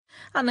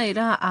Anei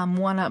rā a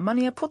Moana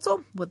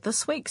Maniapoto with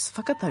this week's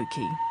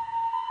Whakatāuki.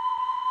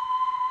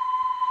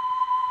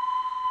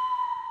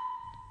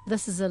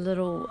 This is a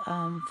little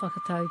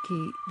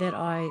whakatauki that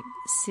I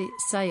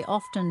say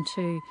often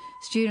to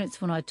students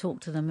when I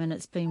talk to them, and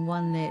it's been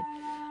one that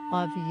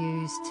I've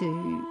used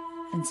to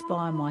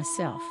inspire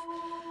myself.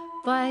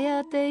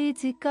 Whaia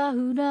teitei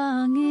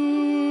Kahurangi,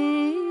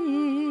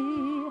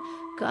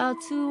 ka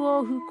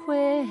tūohu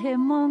koe he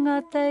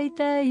maunga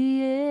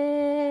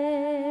teitei.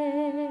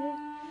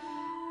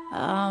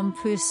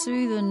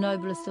 Pursue the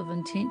noblest of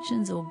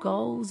intentions or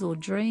goals or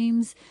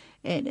dreams,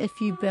 and if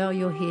you bow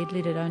your head,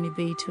 let it only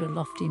be to a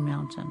lofty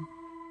mountain.